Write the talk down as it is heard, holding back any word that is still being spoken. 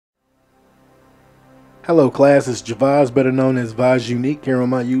Hello class, it's Javaz, better known as Vaz Unique, here on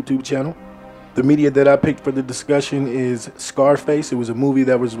my YouTube channel. The media that I picked for the discussion is Scarface. It was a movie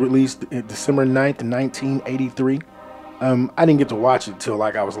that was released December 9th, 1983. I didn't get to watch it till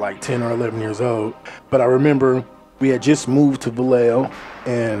I was 10 or 11 years old, but I remember we had just moved to Vallejo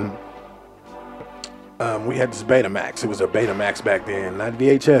and we had this Betamax. It was a Betamax back then, not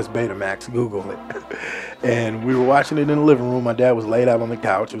VHS, Betamax, Google it. And we were watching it in the living room. My dad was laid out on the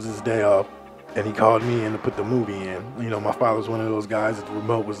couch. It was his day off. And he called me in to put the movie in. You know, my father's one of those guys that the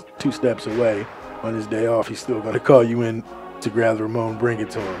remote was 2 steps away. On his day off, he's still going to call you in to grab the remote and bring it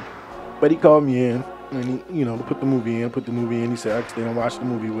to him. But he called me in, and to put the movie in. He said I could stay and watch the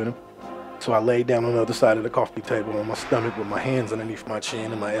movie with him. So I laid down on the other side of the coffee table on my stomach with my hands underneath my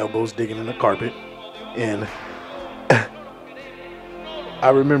chin and my elbows digging in the carpet. And I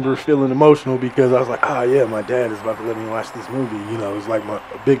remember feeling emotional because I was like, oh yeah, my dad is about to let me watch this movie. You know, it's like a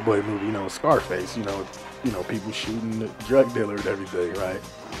big boy movie, Scarface, people shooting the drug dealer and everything, right?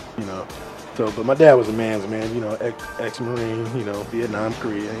 So, but my dad was a man's man, ex-Marine, Vietnam,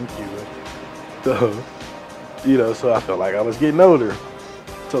 Korea, and Cuba. So I felt like I was getting older.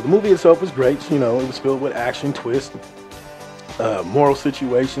 So the movie itself was great, it was filled with action, twists, moral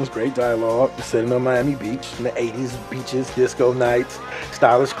situations, great dialogue, setting on Miami Beach in the 80s, beaches, disco nights,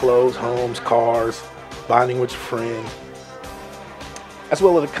 stylish clothes, homes, cars, bonding with your friend, as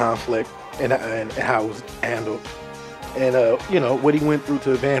well as the conflict and how it was handled, and what he went through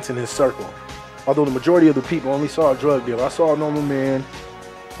to advance in his circle. Although the majority of the people only saw a drug dealer, I saw a normal man,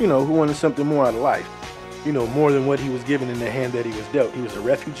 who wanted something more out of life, more than what he was given in the hand that he was dealt. He was a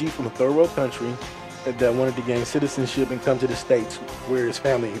refugee from a third world country that wanted to gain citizenship and come to the States where his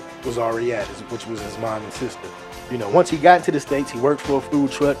family was already at, which was his mom and sister. Once he got into the States, he worked for a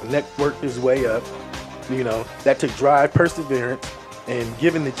food truck, networked his way up. That took drive, perseverance, and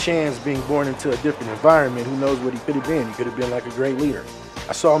given the chance being born into a different environment, who knows what he could have been. He could have been like a great leader.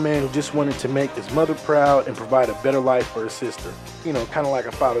 I saw a man who just wanted to make his mother proud and provide a better life for his sister. Kind of like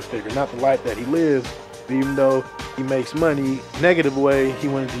a father figure, not the life that he lives, but even though he makes money negative way, he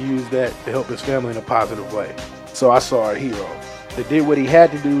wanted to use that to help his family in a positive way. So I saw a hero that did what he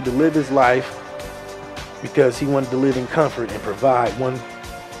had to do to live his life because he wanted to live in comfort and provide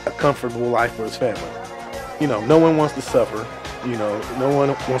a comfortable life for his family. No one wants to suffer. No one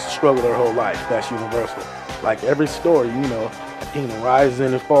wants to struggle their whole life. That's universal. Like every story, a kingdom rises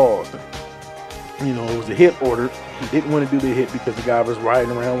and it falls. It was a hit ordered. He didn't want to do the hit because the guy was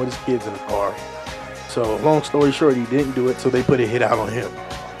riding around with his kids in the car. So long story short, he didn't do it, so they put a hit out on him.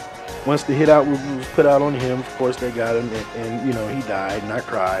 Once the hit out was put out on him, of course they got him, and he died, and I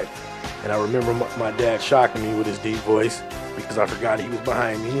cried. And I remember my dad shocking me with his deep voice because I forgot he was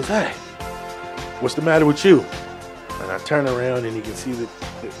behind me. He said, "Hey, what's the matter with you?" And I turn around and he can see me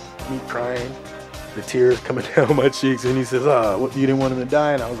crying, the tears coming down my cheeks, and he says, what, you didn't want him to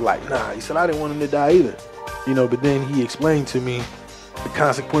die? And I was like, nah. He said, I didn't want him to die either. But then he explained to me the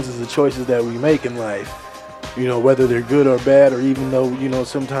consequences of choices that we make in life, whether they're good or bad, or even though,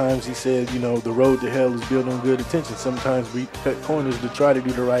 sometimes he said, the road to hell is built on good intentions. Sometimes we cut corners to try to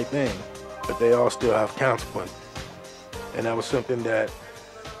do the right thing, but they all still have consequences. And that was something that,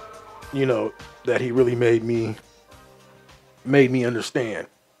 that he really made me understand,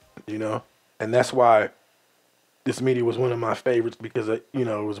 and that's why this media was one of my favorites, because, it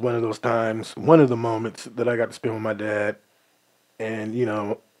was one of those times, one of the moments that I got to spend with my dad. And,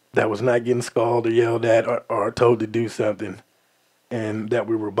 that was not getting scolded or yelled at or told to do something. And that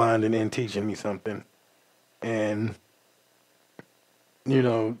we were bonding and teaching me something. And,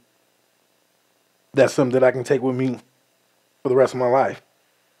 that's something that I can take with me for the rest of my life.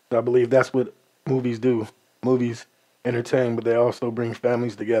 So I believe that's what movies do. Movies entertain, but they also bring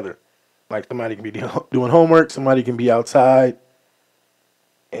families together. Like somebody can be doing homework, somebody can be outside,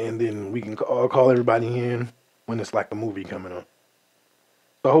 and then we can all call everybody in when it's like a movie coming on.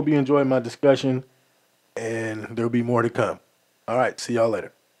 So I hope you enjoyed my discussion, and there'll be more to come. All right, see y'all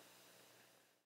later.